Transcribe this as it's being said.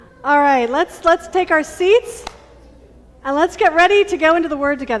All right, let's take our seats and let's get ready to go into the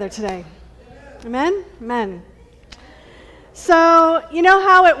Word together today. Amen? Amen. So, you know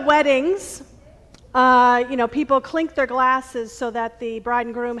how at weddings, people clink their glasses so that the bride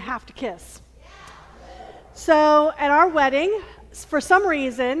and groom have to kiss. So, at our wedding, for some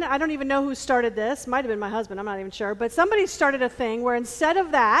reason, I don't even know who started this, might have been my husband, I'm not even sure, but somebody started a thing where instead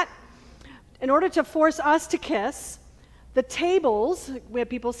of that, in order to force us to kiss, the tables, we had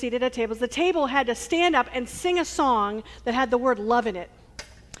people seated at tables, the table had to stand up and sing a song that had the word love in it.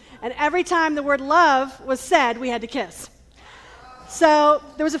 And every time the word love was said, we had to kiss. So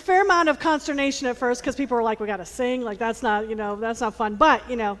there was a fair amount of consternation at first because people were like, we got to sing, like that's not fun. But,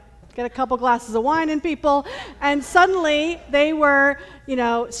 get a couple glasses of wine in people. And suddenly they were,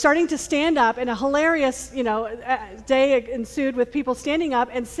 starting to stand up, and a hilarious, day ensued with people standing up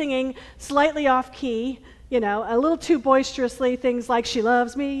and singing slightly off key, a little too boisterously, things like, she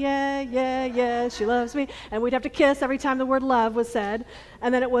loves me, yeah, yeah, yeah, she loves me. And we'd have to kiss every time the word love was said.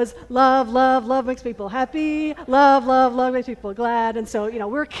 And then it was, love, love, love makes people happy. Love, love, love makes people glad. And so,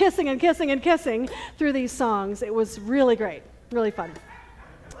 we're kissing and kissing and kissing through these songs. It was really great, really fun.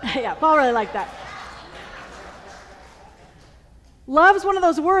 Yeah, Paul really liked that. Love's one of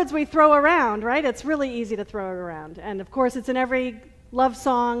those words we throw around, right? It's really easy to throw it around. And of course, it's in every love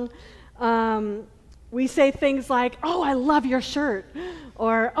song. We say things like, oh, I love your shirt,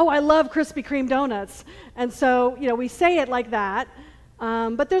 or, oh, I love Krispy Kreme donuts. And so, we say it like that.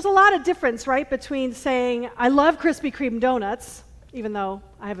 But there's a lot of difference, right, between saying, I love Krispy Kreme donuts, even though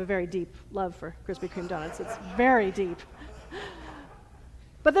I have a very deep love for Krispy Kreme donuts. It's very deep.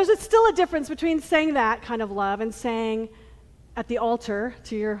 But there's still a difference between saying that kind of love and saying at the altar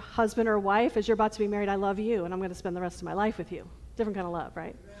to your husband or wife, as you're about to be married, I love you, and I'm going to spend the rest of my life with you. Different kind of love,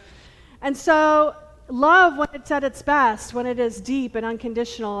 right? And so love, when it's at its best, when it is deep and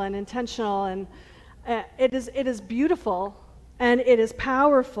unconditional and intentional, and it is beautiful, and it is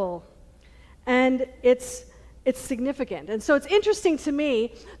powerful, and it's significant. And so it's interesting to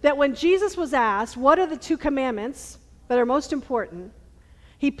me that when Jesus was asked, what are the two commandments that are most important,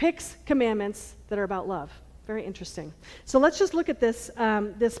 he picks commandments that are about love. Very interesting. So let's just look at this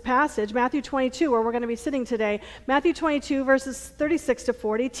passage, Matthew 22, where we're going to be sitting today. Matthew 22, verses 36 to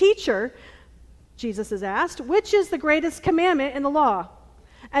 40. Teacher, Jesus is asked, which is the greatest commandment in the law?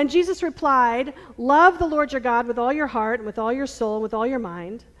 And Jesus replied, love the Lord your God with all your heart, and with all your soul, and with all your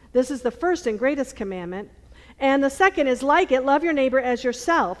mind. This is the first and greatest commandment. And the second is like it, love your neighbor as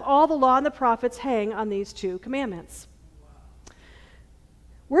yourself. All the law and the prophets hang on these two commandments.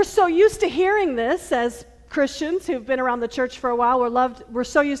 We're so used to hearing this as Christians who've been around the church for a while. We're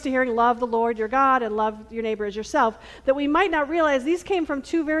so used to hearing love the Lord your God and love your neighbor as yourself that we might not realize these came from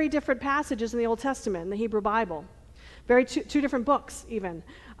two very different passages in the Old Testament, in the Hebrew Bible. Two different books even.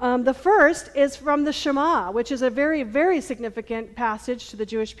 The first is from the Shema, which is a very, very significant passage to the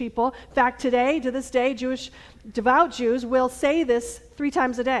Jewish people. In fact, to this day, devout Jews will say this 3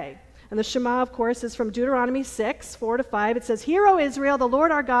 times a day. And the Shema, of course, is from Deuteronomy 6, 4-5. It says, Hear, O Israel, the Lord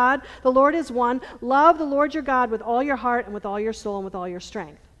our God, the Lord is one. Love the Lord your God with all your heart and with all your soul and with all your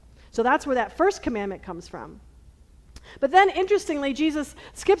strength. So that's where that first commandment comes from. But then, interestingly, Jesus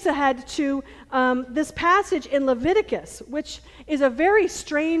skips ahead to this passage in Leviticus, which is a very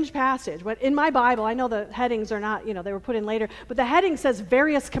strange passage. But in my Bible, I know the headings are not, they were put in later, but the heading says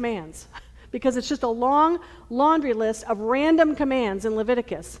various commands. Because it's just a long laundry list of random commands in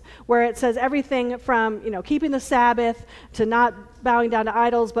Leviticus, where it says everything from, keeping the Sabbath to not bowing down to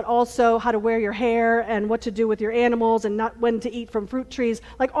idols, but also how to wear your hair and what to do with your animals and not when to eat from fruit trees,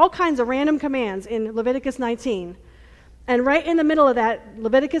 like all kinds of random commands in Leviticus 19. And right in the middle of that,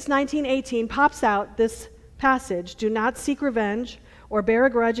 Leviticus 19:18 pops out this passage, do not seek revenge or bear a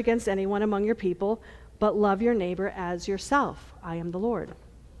grudge against anyone among your people, but love your neighbor as yourself. I am the Lord.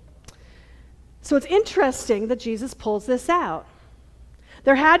 So it's interesting that Jesus pulls this out.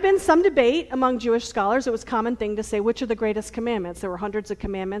 There had been some debate among Jewish scholars. It was a common thing to say, which are the greatest commandments? There were hundreds of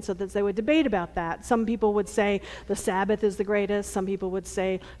commandments, so that they would debate about that. Some people would say the Sabbath is the greatest. Some people would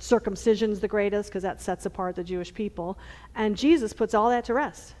say circumcision is the greatest because that sets apart the Jewish people. And Jesus puts all that to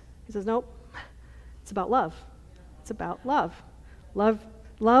rest. He says, nope, it's about love. It's about love. Love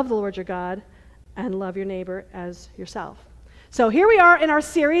the Lord your God and love your neighbor as yourself. So here we are in our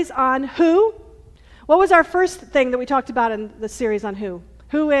series on who. What was our first thing that we talked about in the series on who?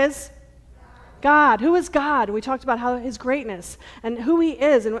 Who is God? Who is God? We talked about his greatness and who he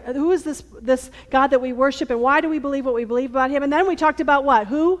is and who is this God that we worship and why do we believe what we believe about him? And then we talked about what?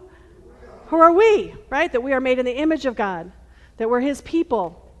 Who are we, right? That we are made in the image of God, that we're his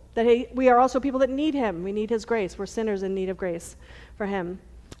people, that we are also people that need him. We need his grace. We're sinners in need of grace for him.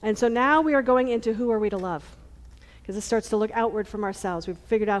 And so now we are going into who are we to love? Because it starts to look outward from ourselves. We've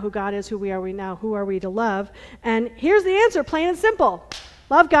figured out who God is, who are we now, who are we to love? And here's the answer, plain and simple.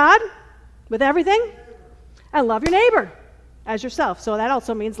 Love God with everything, and love your neighbor as yourself. So that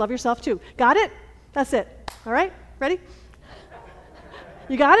also means love yourself too. Got it? That's it. All right? Ready?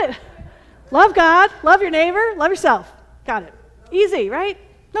 You got it? Love God, love your neighbor, love yourself. Got it. Easy, right?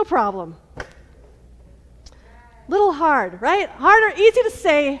 No problem. Little hard, right? Harder, easy to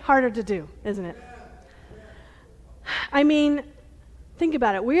say, harder to do, isn't it? I mean, think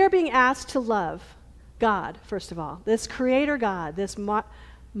about it. We are being asked to love God, first of all. This creator God, this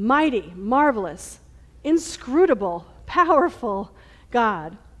mighty, marvelous, inscrutable, powerful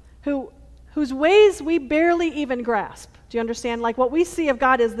God whose ways we barely even grasp. Do you understand? Like what we see of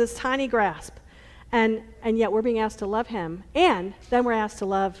God is this tiny grasp. And yet we're being asked to love him. And then we're asked to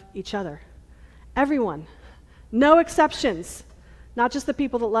love each other. Everyone. No exceptions. Not just the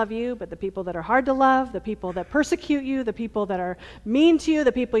people that love you, but the people that are hard to love, the people that persecute you, the people that are mean to you,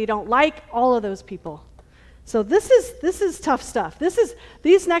 the people you don't like, all of those people. So this is tough stuff.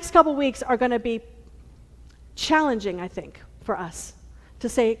 These next couple weeks are going to be challenging, I think, for us to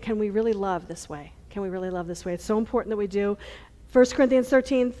say, can we really love this way? Can we really love this way? It's so important that we do. 1 Corinthians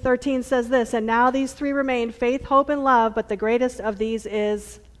 13 says this, and now these three remain, faith, hope, and love, but the greatest of these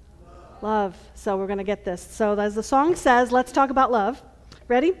is love. So we're going to get this. So as the song says, let's talk about love.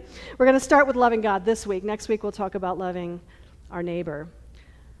 Ready? We're going to start with loving God this week. Next week we'll talk about loving our neighbor.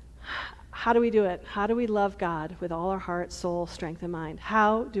 How do we do it? How do we love God with all our heart, soul, strength, and mind?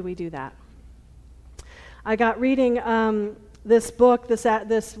 How do we do that? I got reading this book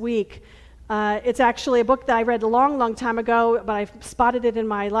this week. It's actually a book that I read a long, long time ago, but I spotted it in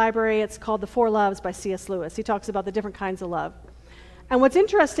my library. It's called The Four Loves by C.S. Lewis. He talks about the different kinds of love. And what's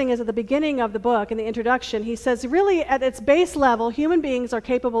interesting is at the beginning of the book, in the introduction, he says really at its base level, human beings are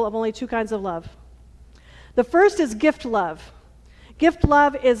capable of only two kinds of love. The first is gift love. Gift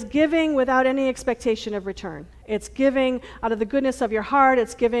love is giving without any expectation of return. It's giving out of the goodness of your heart.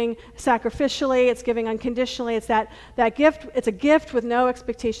 It's giving sacrificially. It's giving unconditionally. It's that gift. It's a gift with no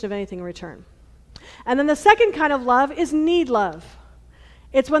expectation of anything in return. And then the second kind of love is need love.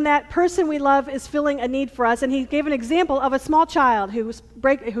 It's when that person we love is filling a need for us. And he gave an example of a small child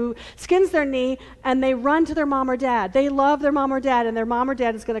who skins their knee and they run to their mom or dad. They love their mom or dad, and their mom or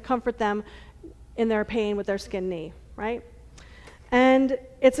dad is going to comfort them in their pain with their skinned knee, right? And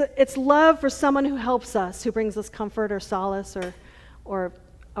it's love for someone who helps us, who brings us comfort or solace or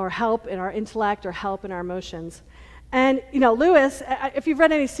help in our intellect or help in our emotions. And, Lewis, if you've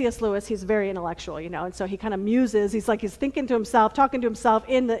read any C.S. Lewis, he's very intellectual, and so he kind of muses. He's thinking to himself, talking to himself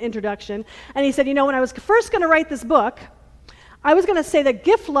in the introduction. And he said, when I was first going to write this book, I was going to say that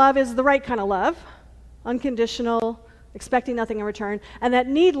gift love is the right kind of love, unconditional, expecting nothing in return, and that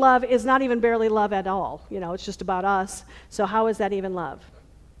need love is not even barely love at all. It's just about us. So how is that even love?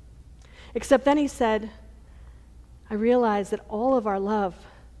 Except then he said, I realized that all of our love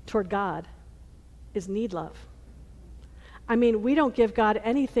toward God is need love. I mean, we don't give God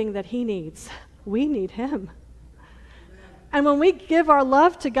anything that he needs. We need him. And when we give our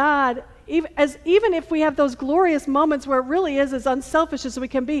love to God, even if we have those glorious moments where it really is as unselfish as we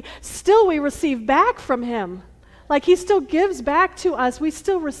can be, still we receive back from him. Like he still gives back to us. We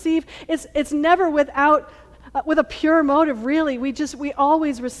still receive. It's never with a pure motive, really. We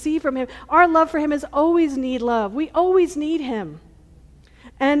always receive from him. Our love for him is always need love. We always need him.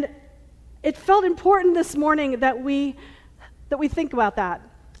 And it felt important this morning that we think about that.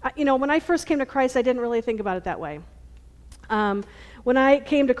 When I first came to Christ, I didn't really think about it that way. When I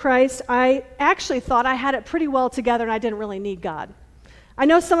came to Christ, I actually thought I had it pretty well together and I didn't really need God. I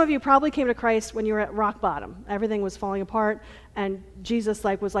know some of you probably came to Christ when you were at rock bottom. Everything was falling apart, and Jesus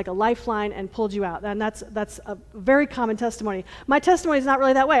was like a lifeline and pulled you out. And that's a very common testimony. My testimony is not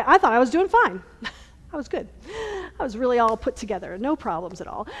really that way. I thought I was doing fine. I was good. I was really all put together, no problems at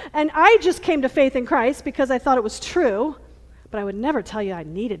all. And I just came to faith in Christ because I thought it was true. But I would never tell you I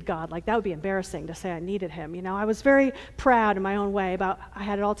needed God. Like, that would be embarrassing to say I needed him. I was very proud in my own way about I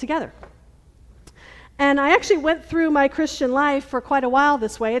had it all together. And I actually went through my Christian life for quite a while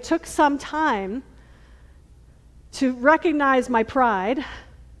this way. It took some time to recognize my pride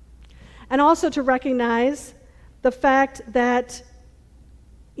and also to recognize the fact that,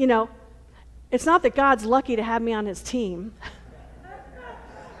 it's not that God's lucky to have me on his team.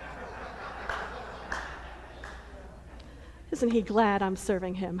 Isn't he glad I'm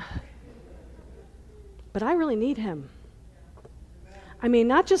serving him? But I really need him. I mean,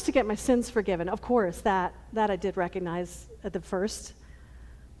 not just to get my sins forgiven. Of course, that I did recognize at the first.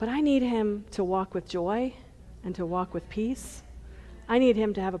 But I need him to walk with joy and to walk with peace. I need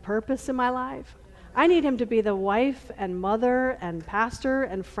him to have a purpose in my life. I need him to be the wife and mother and pastor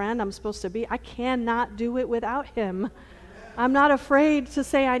and friend I'm supposed to be. I cannot do it without him. I'm not afraid to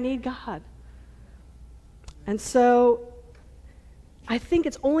say I need God. And so I think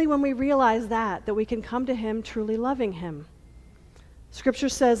it's only when we realize that we can come to him truly loving him. Scripture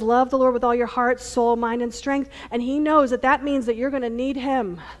says, love the Lord with all your heart, soul, mind, and strength. And he knows that means that you're going to need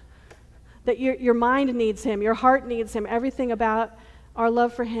him, that your mind needs him, your heart needs him. Everything about our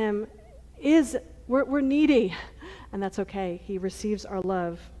love for him is, we're needy. And that's okay. He receives our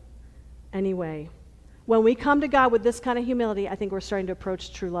love anyway. When we come to God with this kind of humility, I think we're starting to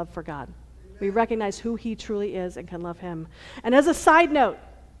approach true love for God. We recognize who he truly is and can love him. And as a side note,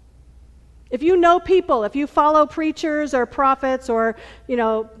 if you know people, if you follow preachers or prophets or,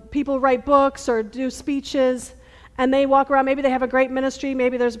 people write books or do speeches and they walk around, maybe they have a great ministry,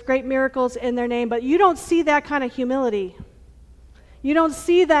 maybe there's great miracles in their name, but you don't see that kind of humility. You don't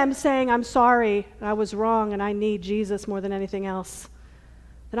see them saying, I'm sorry, I was wrong, and I need Jesus more than anything else.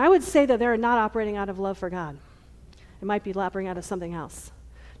 Then I would say that they're not operating out of love for God. It might be operating out of something else.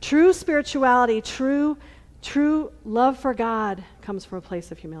 True spirituality, true love for God comes from a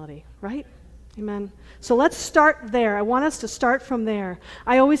place of humility, right? Amen. So let's start there. I want us to start from there.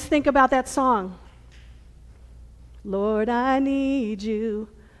 I always think about that song. Lord, I need you.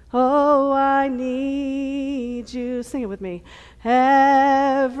 Oh, I need you. Sing it with me.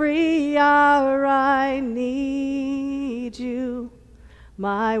 Every hour I need you.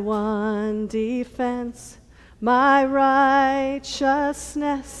 My one defense, my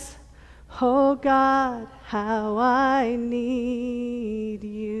righteousness. Oh God, how I need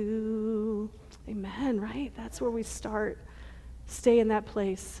you. Amen, right? That's where we start. Stay in that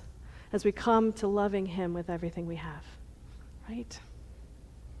place as we come to loving him with everything we have, right?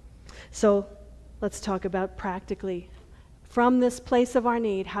 So let's talk about practically, from this place of our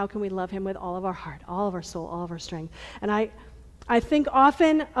need, how can we love him with all of our heart, all of our soul, all of our strength? And I think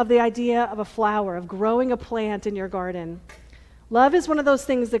often of the idea of a flower, of growing a plant in your garden. Love is one of those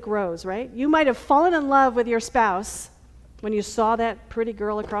things that grows, right? You might have fallen in love with your spouse when you saw that pretty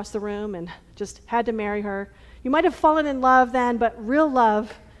girl across the room and just had to marry her. You might have fallen in love then, but real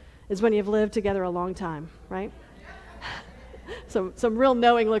love is when you've lived together a long time, right? Some real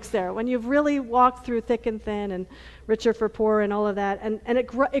knowing looks there. When you've really walked through thick and thin and richer for poor and all of that, and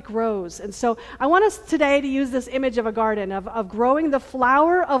it grows. And so I want us today to use this image of a garden, of growing the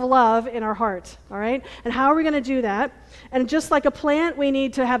flower of love in our heart, all right? And how are we going to do that? And just like a plant, we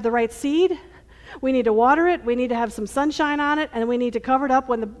need to have the right seed. We need to water it. We need to have some sunshine on it, and we need to cover it up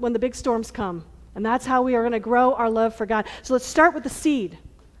when the big storms come. And that's how we are going to grow our love for God. So let's start with the seed.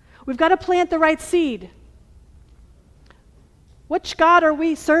 We've got to plant the right seed. Which God are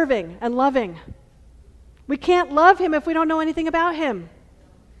we serving and loving? We can't love him if we don't know anything about him.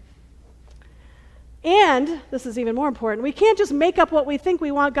 And, this is even more important, we can't just make up what we think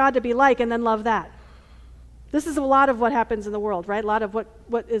we want God to be like and then love that. This is a lot of what happens in the world, right? A lot of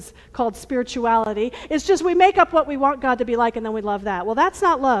what is called spirituality. It's just we make up what we want God to be like and then we love that. Well, that's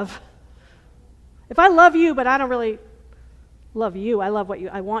not love. If I love you, but I don't really love you, I love what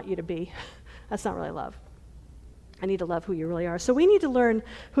I want you to be, that's not really love. I need to love who you really are. So we need to learn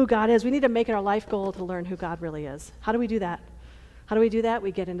who God is. We need to make it our life goal to learn who God really is. How do we do that? How do we do that?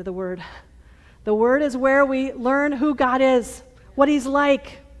 We get into the Word. The Word is where we learn who God is, what he's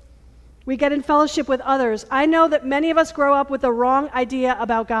like. We get in fellowship with others. I know that many of us grow up with the wrong idea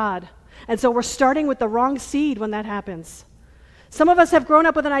about God. And so we're starting with the wrong seed when that happens. Some of us have grown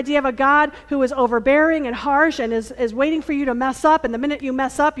up with an idea of a God who is overbearing and harsh and is waiting for you to mess up. And the minute you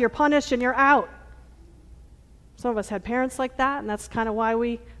mess up, you're punished and you're out. Some of us had parents like that, and that's kind of why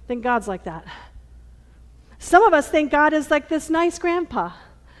we think God's like that. Some of us think God is like this nice grandpa,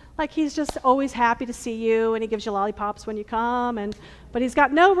 like he's just always happy to see you, and he gives you lollipops when you come, but he's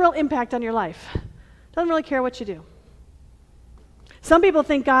got no real impact on your life. Doesn't really care what you do. Some people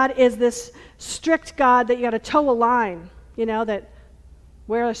think God is this strict God that you got to toe a line, that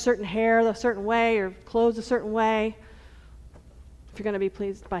wear a certain hair a certain way or clothes a certain way if you're going to be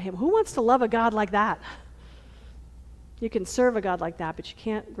pleased by him. Who wants to love a God like that? You can serve a God like that, but you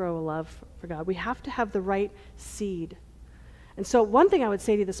can't grow a love for God. We have to have the right seed. And so one thing I would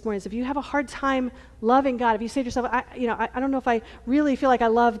say to you this morning is if you have a hard time loving God, if you say to yourself, I don't know if I really feel like I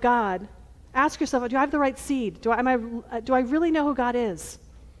love God, ask yourself, do I have the right seed? Do I really know who God is?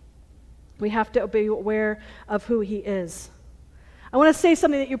 We have to be aware of who he is. I want to say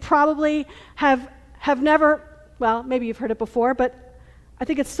something that you probably have never, well, maybe you've heard it before, but I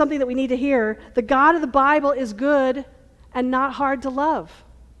think it's something that we need to hear. The God of the Bible is good and not hard to love.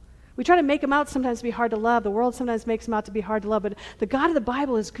 We try to make him out sometimes to be hard to love. The world sometimes makes him out to be hard to love, but the God of the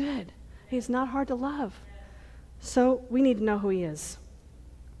Bible is good. He's not hard to love. So we need to know who he is.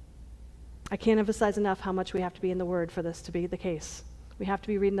 I can't emphasize enough how much we have to be in the Word for this to be the case. We have to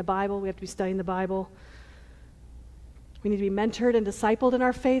be reading the Bible. We have to be studying the Bible. We need to be mentored and discipled in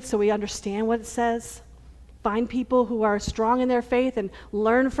our faith so we understand what it says. Find people who are strong in their faith and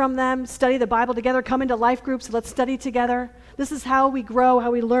learn from them. Study the Bible together. Come into life groups. Let's study together. This is how we grow,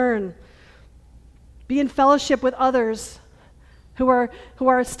 how we learn. Be in fellowship with others who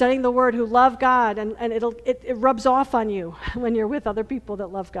are studying the Word, who love God, and it rubs off on you when you're with other people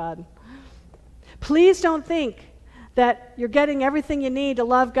that love God. Please don't think that you're getting everything you need to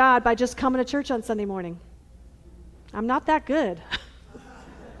love God by just coming to church on Sunday morning. I'm not that good.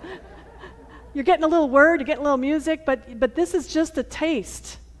 You're getting a little word, you're getting a little music, but this is just a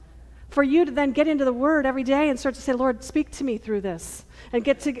taste for you to then get into the Word every day and start to say, Lord, speak to me through this, and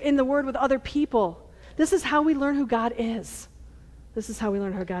get in the Word with other people. This is how we learn who God is. This is how we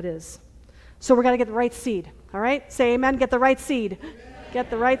learn who God is. So we're going to get the right seed, all right? Say amen, get the right seed. Amen. Get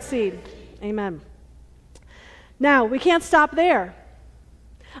the right seed. Amen. Now, we can't stop there.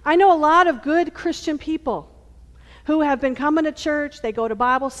 I know a lot of good Christian people who have been coming to church. They go to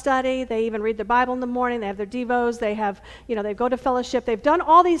Bible study. They even read the Bible in the morning. They have their devos. They go to fellowship. They've done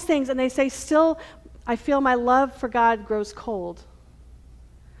all these things, and they say, still, I feel my love for God grows cold.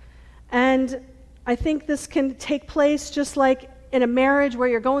 And I think this can take place just like in a marriage where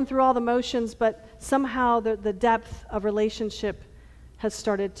you're going through all the motions, but somehow the depth of relationship has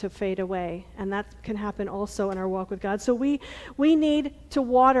started to fade away. And that can happen also in our walk with God. So we need to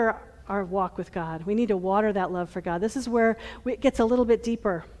water our walk with God. We need to water that love for God. This is where it gets a little bit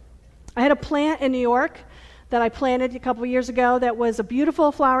deeper. I had a plant in New York that I planted a couple of years ago that was a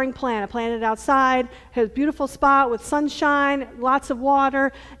beautiful flowering plant. I planted it outside, had a beautiful spot with sunshine, lots of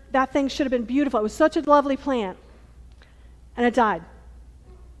water. That thing should have been beautiful. It was such a lovely plant. And it died.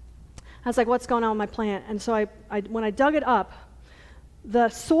 I was like, what's going on with my plant? And so when I dug it up, the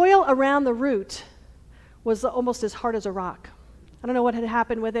soil around the root was almost as hard as a rock. I don't know what had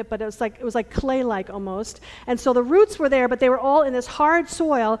happened with it, but it was like clay-like almost. And so the roots were there, but they were all in this hard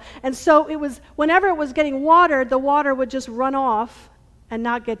soil. And so whenever it was getting watered, the water would just run off and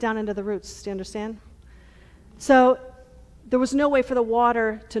not get down into the roots. Do you understand? So there was no way for the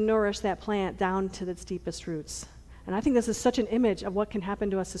water to nourish that plant down to its deepest roots. And I think this is such an image of what can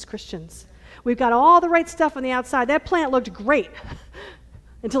happen to us as Christians. We've got all the right stuff on the outside. That plant looked great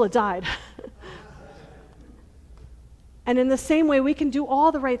until it died. And in the same way, we can do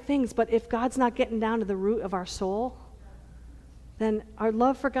all the right things, but if God's not getting down to the root of our soul, then our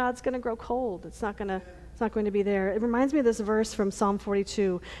love for God's going to grow cold. It's not going to be there. It reminds me of this verse from Psalm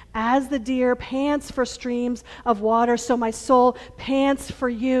 42. As the deer pants for streams of water, so my soul pants for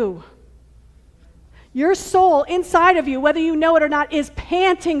you. Your soul inside of you, whether you know it or not, is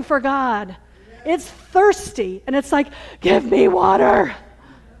panting for God. It's thirsty, and it's like, give me water.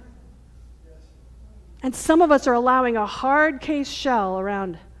 And some of us are allowing a hard case shell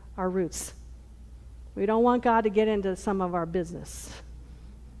around our roots. We don't want God to get into some of our business.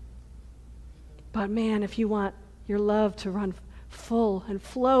 But man, if you want your love to run full and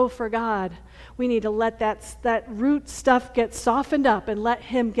flow for God, we need to let that root stuff get softened up and let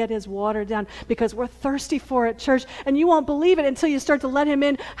him get his water down, because we're thirsty for it, church. And you won't believe it until you start to let him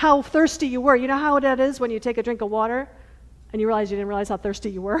in how thirsty you were. You know how that is when you take a drink of water and you realize you didn't realize how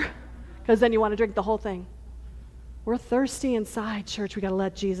thirsty you were? Because then you want to drink the whole thing. We're thirsty inside, church. We got to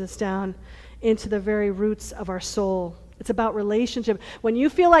let Jesus down into the very roots of our soul. It's about relationship. When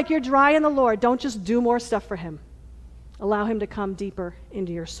you feel like you're dry in the Lord, don't just do more stuff for him. Allow him to come deeper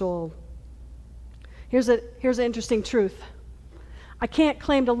into your soul. Here's an interesting truth. I can't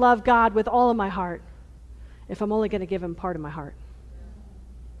claim to love God with all of my heart if I'm only going to give him part of my heart.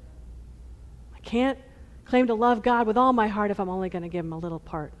 I can't claim to love God with all my heart if I'm only going to give him a little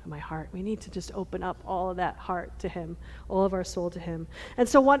part of my heart. We need to just open up all of that heart to him, all of our soul to him. And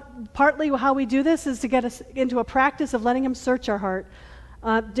so partly how we do this is to get us into a practice of letting him search our heart.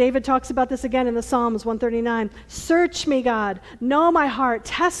 David talks about this again in the Psalms 139. Search me, God, know my heart,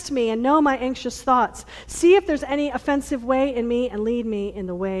 test me, and know my anxious thoughts. See if there's any offensive way in me, and lead me in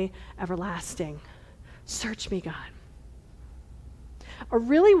the way everlasting. Search me, God. A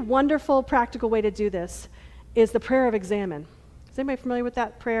really wonderful, practical way to do this is the prayer of examen. Is anybody familiar with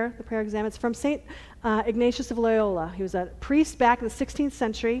that prayer, the prayer of examen? It's from St. Ignatius of Loyola. He was a priest back in the 16th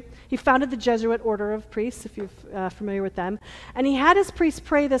century. He founded the Jesuit order of priests, if you're familiar with them. And he had his priests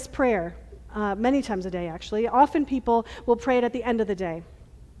pray this prayer many times a day, actually. Often people will pray it at the end of the day.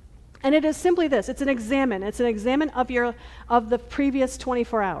 And it is simply this. It's an examine. It's an examine of the previous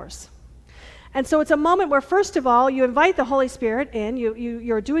 24 hours. And so it's a moment where, first of all, you invite the Holy Spirit in.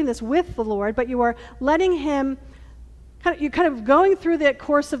 You're doing this with the Lord, but you are letting him, you're kind of going through the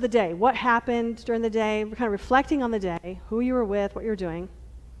course of the day. What happened during the day? We're kind of reflecting on the day, who you were with, what you were doing.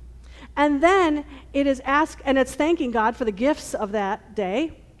 And then it's thanking God for the gifts of that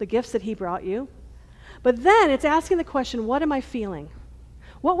day, the gifts that he brought you. But then it's asking the question, what am I feeling?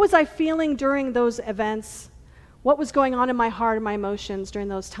 What was I feeling during those events? What was going on in my heart and my emotions during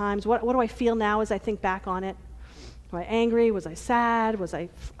those times? What do I feel now as I think back on it? Was I angry? Was I sad? Was I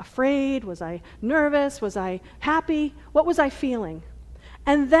afraid? Was I nervous? Was I happy? What was I feeling?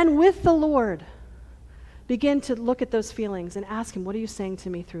 And then with the Lord, begin to look at those feelings and ask him, what are you saying to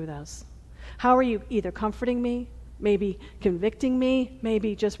me through those? How are you either comforting me, maybe convicting me,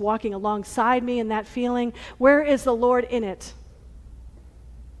 maybe just walking alongside me in that feeling? Where is the Lord in it?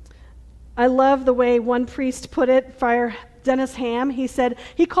 I love the way one priest put it, Friar Dennis Ham. He said,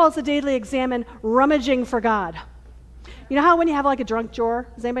 he calls the daily examine rummaging for God. You know how when you have like a junk drawer?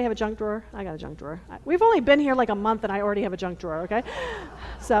 Does anybody have a junk drawer? I got a junk drawer. We've only been here like a month and I already have a junk drawer, okay?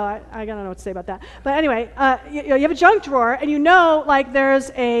 So I don't know what to say about that. But anyway, you have a junk drawer and you know like there's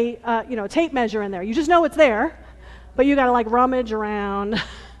a tape measure in there. You just know it's there, but you got to like rummage around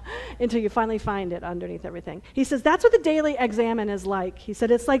until you finally find it underneath everything. He says that's what the daily examine is like. He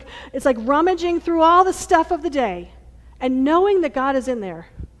said it's like rummaging through all the stuff of the day and knowing that God is in there.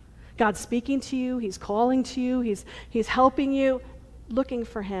 God's speaking to you, he's calling to you, he's helping you, looking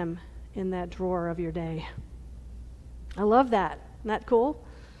for him in that drawer of your day. I love that. Isn't that cool?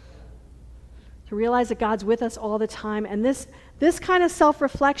 To realize that God's with us all the time. And this kind of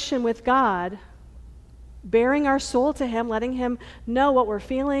self-reflection with God, bearing our soul to him, letting him know what we're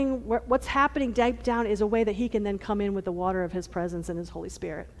feeling, what's happening deep down, is a way that he can then come in with the water of his presence and his Holy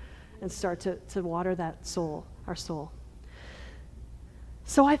Spirit and start to water that soul, our soul.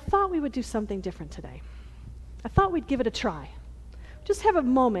 So I thought we would do something different today. I thought we'd give it a try. Just have a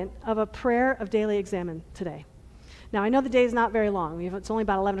moment of a prayer of daily examine today. Now, I know the day is not very long. It's only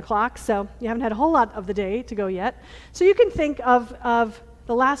about 11 o'clock, so you haven't had a whole lot of the day to go yet. So you can think of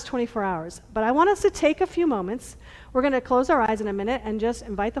the last 24 hours. But I want us to take a few moments. We're going to close our eyes in a minute and just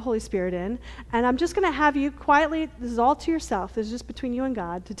invite the Holy Spirit in. And I'm just going to have you quietly, this is all to yourself, this is just between you and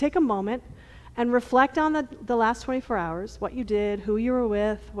God, to take a moment and reflect on the last 24 hours, what you did, who you were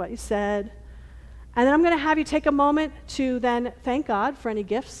with, what you said. And then I'm going to have you take a moment to then thank God for any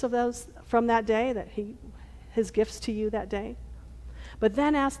gifts of those from that day, his gifts to you that day. But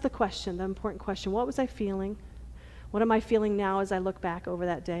then ask the question, the important question, what was I feeling? What am I feeling now as I look back over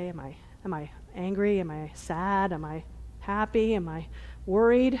that day? Am I angry? Am I sad? Am I happy? Am I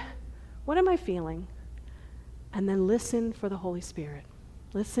worried? What am I feeling? And then listen for the Holy Spirit.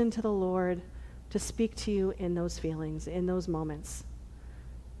 Listen to the Lord to speak to you in those feelings, in those moments.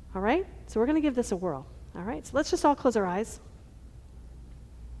 All right? So we're going to give this a whirl. All right? So let's just all close our eyes.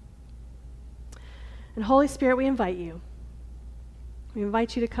 And Holy Spirit, we invite you. We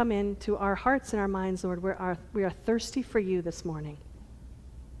invite you to come into our hearts and our minds, Lord. We are thirsty for you this morning.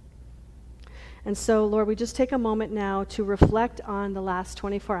 And so, Lord, we just take a moment now to reflect on the last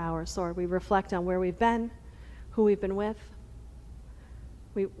 24 hours, Lord. We reflect on where we've been, who we've been with.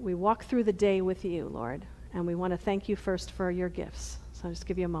 We walk through the day with you, Lord, and we want to thank you first for your gifts. So I'll just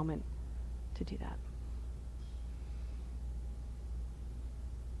give you a moment to do that.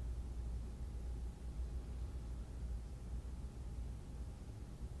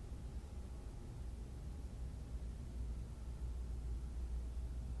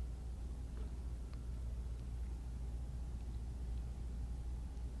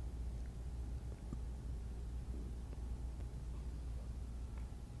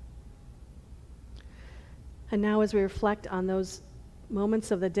 And now as we reflect on those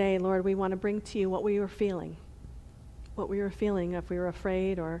moments of the day, Lord, we want to bring to you what we were feeling. What we were feeling, if we were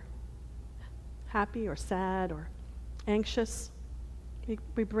afraid or happy or sad or anxious.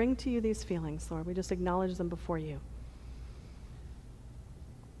 We bring to you these feelings, Lord. We just acknowledge them before you.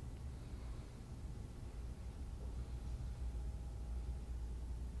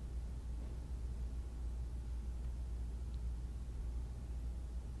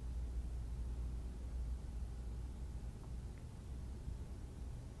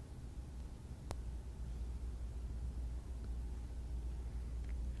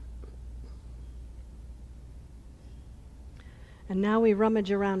 And now we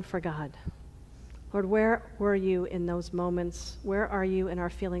rummage around for God. Lord, where were you in those moments? Where are you in our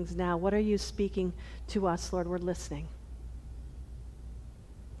feelings now? What are you speaking to us, Lord? We're listening.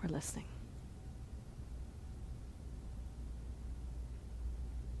 We're listening.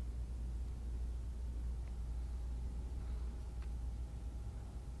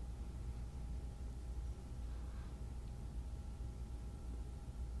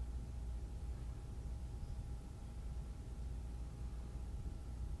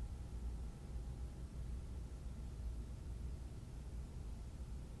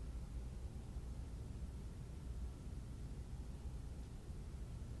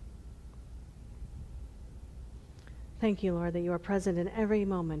 Thank you, Lord, that you are present in every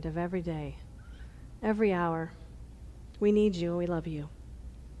moment of every day, every hour. We need you and we love you.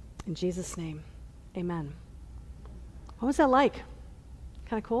 In Jesus' name, amen. What was that like?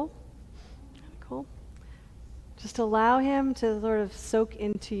 Kind of cool? Cool. Just allow him to sort of soak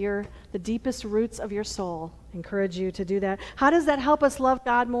into the deepest roots of your soul. Encourage you to do that. How does that help us love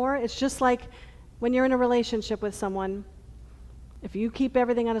God more? It's just like when you're in a relationship with someone. If you keep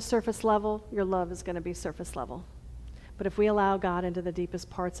everything on a surface level, your love is going to be surface level. But if we allow God into the deepest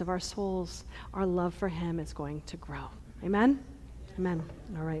parts of our souls, our love for him is going to grow. Amen? Amen.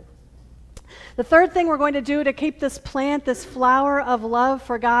 All right. The third thing we're going to do to keep this plant, this flower of love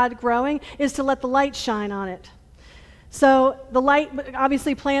for God growing, is to let the light shine on it. So the light,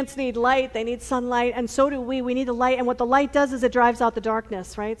 obviously plants need light, they need sunlight, and so do we. We need the light, and what the light does is it drives out the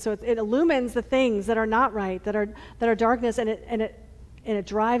darkness, right? So it illumines the things that are not right, that are darkness, and it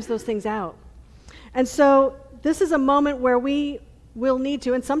drives those things out. And so this is a moment where we will need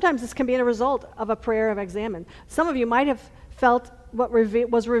to, and sometimes this can be a result of a prayer of examine. Some of you might have felt what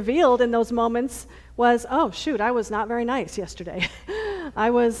was revealed in those moments was, oh, shoot, I was not very nice yesterday.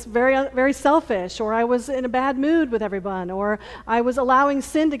 I was very, very selfish, or I was in a bad mood with everyone, or I was allowing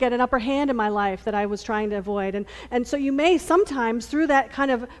sin to get an upper hand in my life that I was trying to avoid. And so you may sometimes, through that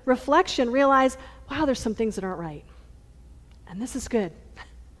kind of reflection, realize, wow, there's some things that aren't right. And this is good.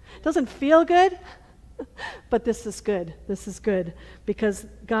 It doesn't feel good, but this is good. This is good because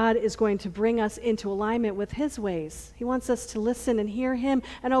God is going to bring us into alignment with his ways. He wants us to listen and hear him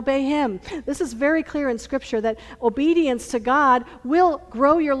and obey him. This is very clear in Scripture that obedience to God will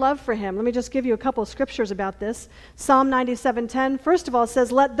grow your love for him. Let me just give you a couple of scriptures about this. Psalm 97:10, first of all,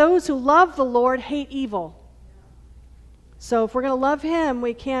 says, let those who love the Lord hate evil. So if we're going to love him,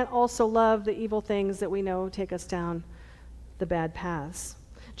 we can't also love the evil things that we know take us down the bad paths.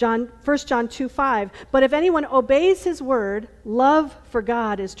 1 John 2:5, but if anyone obeys his word, love for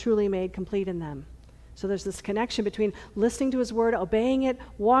God is truly made complete in them. So there's this connection between listening to his word, obeying it,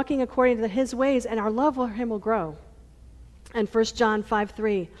 walking according to his ways, and our love for him will grow. And 1 John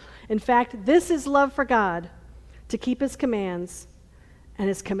 5:3, in fact, this is love for God, to keep his commands, and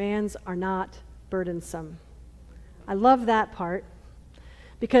his commands are not burdensome. I love that part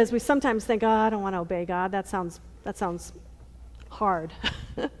because we sometimes think, oh, I don't want to obey God. That sounds hard.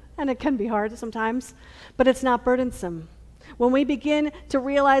 And it can be hard sometimes, but it's not burdensome. When we begin to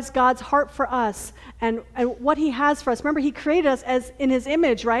realize God's heart for us and what he has for us, remember he created us as in his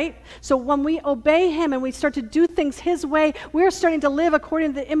image, right? So when we obey him and we start to do things his way, we're starting to live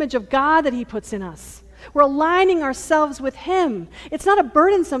according to the image of God that he puts in us. We're aligning ourselves with him. It's not a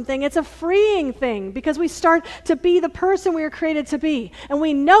burdensome thing, it's a freeing thing because we start to be the person we were created to be. And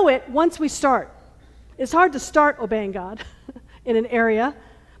we know it once we start. It's hard to start obeying God in an area,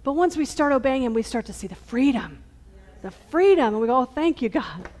 but once we start obeying him, we start to see the freedom. The freedom, and we go, oh, thank you,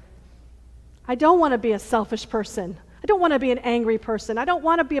 God. I don't want to be a selfish person. I don't want to be an angry person. I don't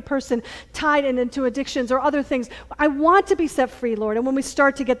want to be a person tied into addictions or other things. I want to be set free, Lord. And when we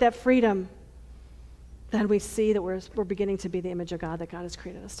start to get that freedom, then we see that we're beginning to be the image of God that God has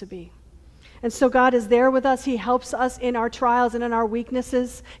created us to be. And so God is there with us. He helps us in our trials and in our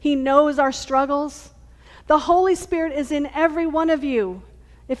weaknesses. He knows our struggles. The Holy Spirit is in every one of you.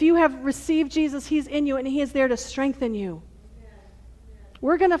 If you have received Jesus, he's in you, and he is there to strengthen you.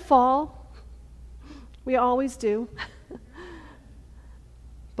 We're going to fall. We always do.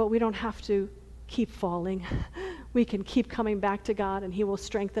 But we don't have to keep falling. We can keep coming back to God, and he will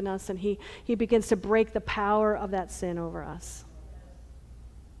strengthen us, and he begins to break the power of that sin over us.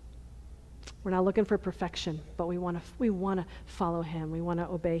 We're not looking for perfection, but we want to follow him. We want to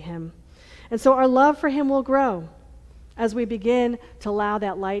obey him. And so our love for him will grow as we begin to allow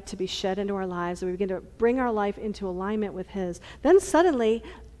that light to be shed into our lives, and we begin to bring our life into alignment with his. Then suddenly,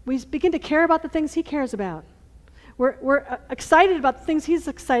 we begin to care about the things he cares about. We're excited about the things he's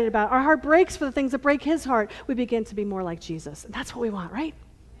excited about. Our heart breaks for the things that break his heart. We begin to be more like Jesus. And that's what we want, right?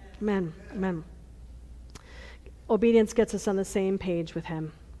 Amen. Amen. Obedience gets us on the same page with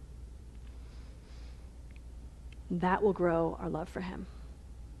him. That will grow our love for him.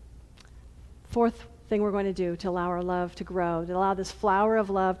 Fourth thing we're going to do to allow our love to grow, to allow this flower of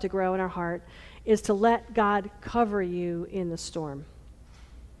love to grow in our heart, is to let God cover you in the storm.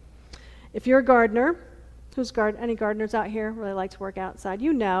 If you're a gardener, any gardeners out here really like to work outside?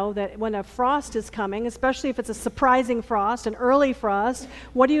 You know that when a frost is coming, especially if it's a surprising frost, an early frost,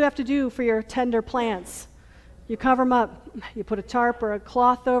 what do you have to do for your tender plants? You cover them up. You put a tarp or a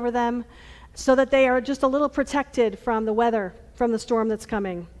cloth over them so that they are just a little protected from the weather, from the storm that's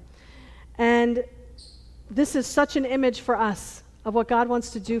coming. And this is such an image for us of what God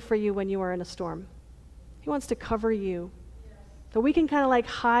wants to do for you when you are in a storm. He wants to cover you. So we can kind of like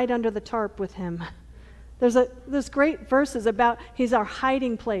hide under the tarp with him. There's great verses about he's our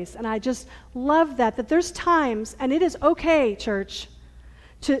hiding place. And I just love that there's times, and it is okay, church,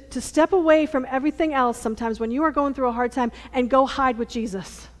 to step away from everything else sometimes when you are going through a hard time and go hide with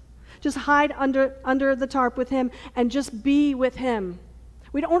Jesus. Just hide under the tarp with him and just be with him.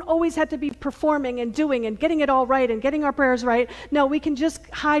 We don't always have to be performing and doing and getting it all right and getting our prayers right. No, we can just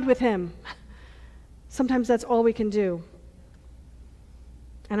hide with him. Sometimes that's all we can do.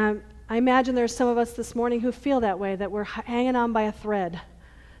 And I imagine there's some of us this morning who feel that way, that we're hanging on by a thread,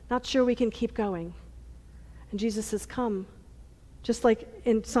 not sure we can keep going. And Jesus says, come. Just like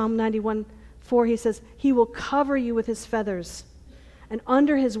in Psalm 91:4, he says, he will cover you with his feathers, and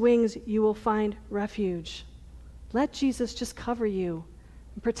under his wings you will find refuge. Let Jesus just cover you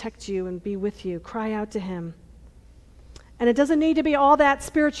and protect you and be with you. Cry out to him. And it doesn't need to be all that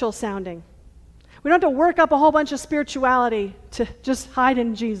spiritual sounding. We don't have to work up a whole bunch of spirituality to just hide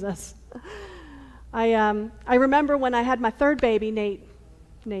in Jesus. I remember when I had my third baby, Nate.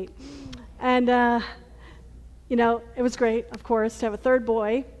 And, it was great, of course, to have a third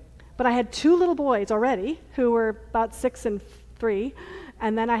boy. But I had two little boys already who were about 6 and 3.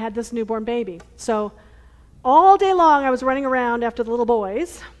 And then I had this newborn baby. So all day long I was running around after the little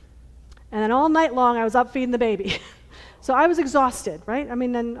boys. And then all night long I was up feeding the baby. So I was exhausted, right? I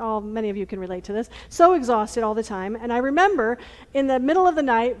mean, many of you can relate to this. So exhausted all the time. And I remember in the middle of the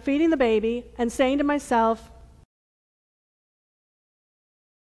night feeding the baby and saying to myself,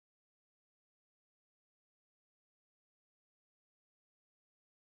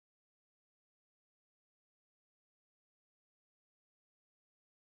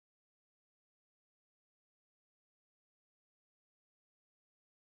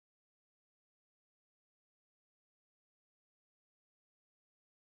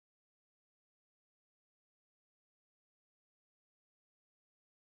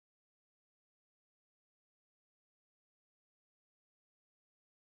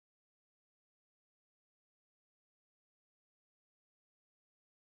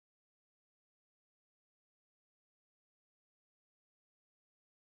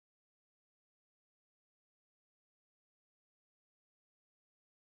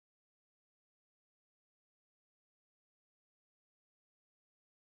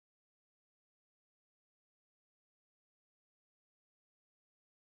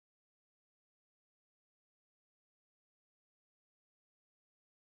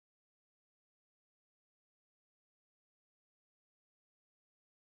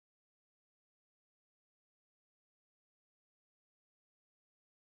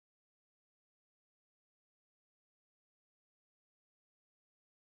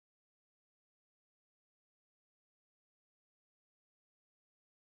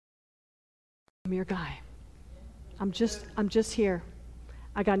 I'm your guy. I'm just here.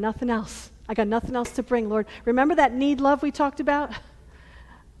 I got nothing else. I got nothing else to bring, Lord. Remember that need love we talked about?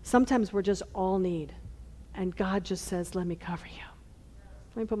 Sometimes we're just all need. And God just says, let me cover you.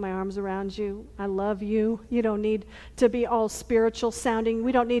 Let me put my arms around you. I love you. You don't need to be all spiritual sounding.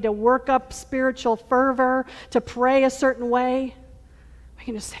 We don't need to work up spiritual fervor to pray a certain way. We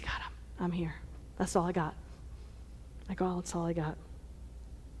can just say, God, I'm here. That's all I got. That's all I got.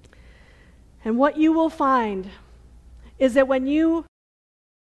 And what you will find is that when you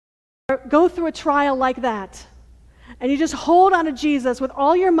go through a trial like that, and you just hold on to Jesus with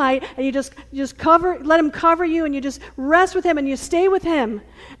all your might, and you just let him cover you, and you just rest with him, and you stay with him,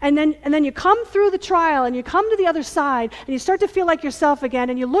 and then you come through the trial, and you come to the other side, and you start to feel like yourself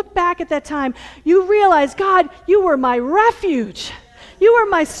again, and you look back at that time, you realize, God, you were my refuge. You were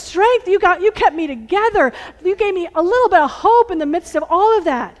my strength. You kept me together. You gave me a little bit of hope in the midst of all of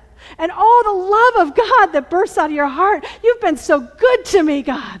that. And all the love of God that bursts out of your heart. You've been so good to me,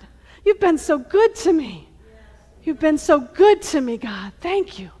 God. You've been so good to me. You've been so good to me, God.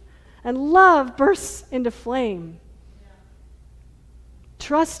 Thank you. And love bursts into flame.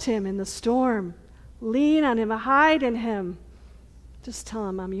 Trust him in the storm. Lean on him. Hide in him. Just tell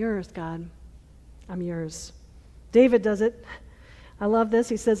him, I'm yours, God. I'm yours. David does it. I love this.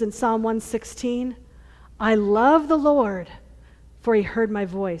 He says in Psalm 116, I love the Lord, for he heard my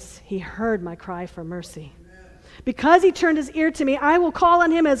voice. He heard my cry for mercy. Amen. Because he turned his ear to me, I will call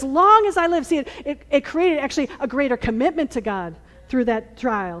on him as long as I live. See, it created actually a greater commitment to God through that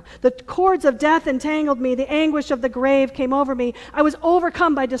trial. The cords of death entangled me. The anguish of the grave came over me. I was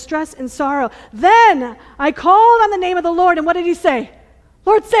overcome by distress and sorrow. Then I called on the name of the Lord, and what did he say?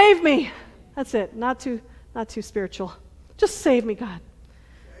 Lord, save me. That's it. Not too spiritual. Just save me, God.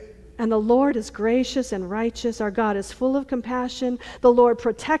 And the Lord is gracious and righteous. Our God is full of compassion. The Lord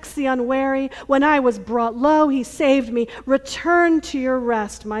protects the unwary. When I was brought low, he saved me. Return to your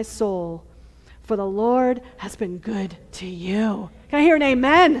rest, my soul, for the Lord has been good to you. Can I hear an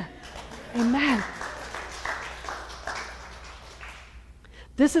amen? Amen.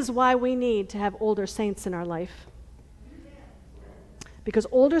 This is why we need to have older saints in our life. Because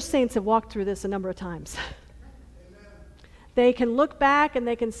older saints have walked through this a number of times. They can look back and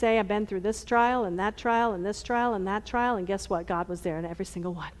they can say, I've been through this trial and that trial and this trial and that trial, and guess what? God was there in every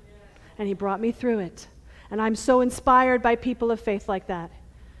single one. And he brought me through it. And I'm so inspired by people of faith like that,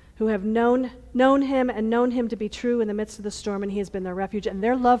 who have known him and known him to be true in the midst of the storm, and he has been their refuge, and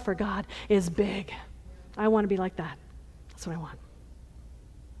their love for God is big. I want to be like that. That's what I want.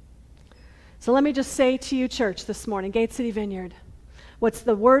 So let me just say to you, church, this morning, Gate City Vineyard, what's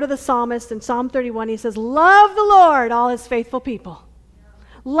the word of the psalmist in Psalm 31? He says, love the Lord, all his faithful people.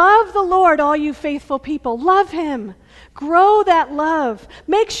 Love the Lord, all you faithful people. Love him. Grow that love.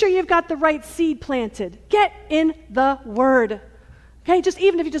 Make sure you've got the right seed planted. Get in the word. Okay, just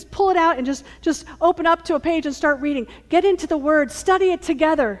even if you just pull it out and just open up to a page and start reading. Get into the word. Study it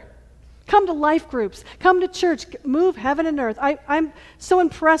together. Come to life groups. Come to church. Move heaven and earth. I'm so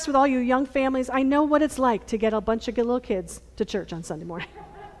impressed with all you young families. I know what it's like to get a bunch of good little kids to church on Sunday morning.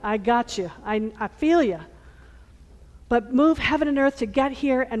 I got you. I feel you. But move heaven and earth to get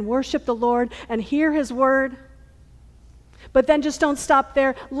here and worship the Lord and hear his word. But then just don't stop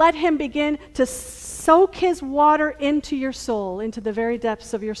there. Let him begin to soak his water into your soul, into the very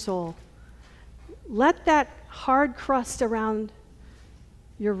depths of your soul. Let that hard crust around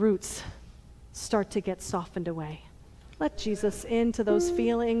your roots start to get softened away. Let Jesus into those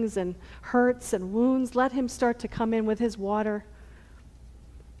feelings and hurts and wounds. Let him start to come in with his water.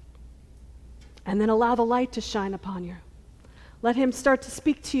 And then allow the light to shine upon you. Let him start to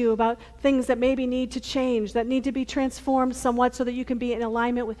speak to you about things that maybe need to change, that need to be transformed somewhat so that you can be in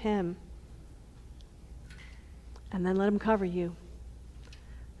alignment with him. And then let him cover you.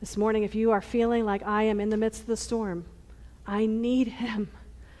 This morning, if you are feeling like I am in the midst of the storm, I need him.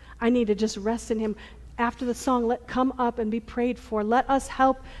 I need to just rest in him. After the song, come up and be prayed for. Let us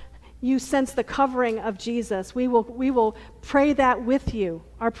help you sense the covering of Jesus. We will pray that with you.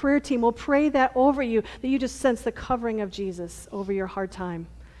 Our prayer team will pray that over you, that you just sense the covering of Jesus over your hard time,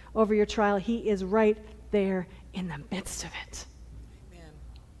 over your trial. He is right there in the midst of it. Amen.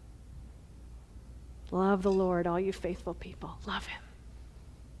 Love the Lord, all you faithful people. Love him.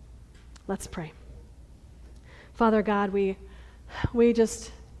 Let's pray. Father God, we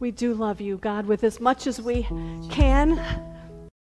do love you, God, with as much as we can.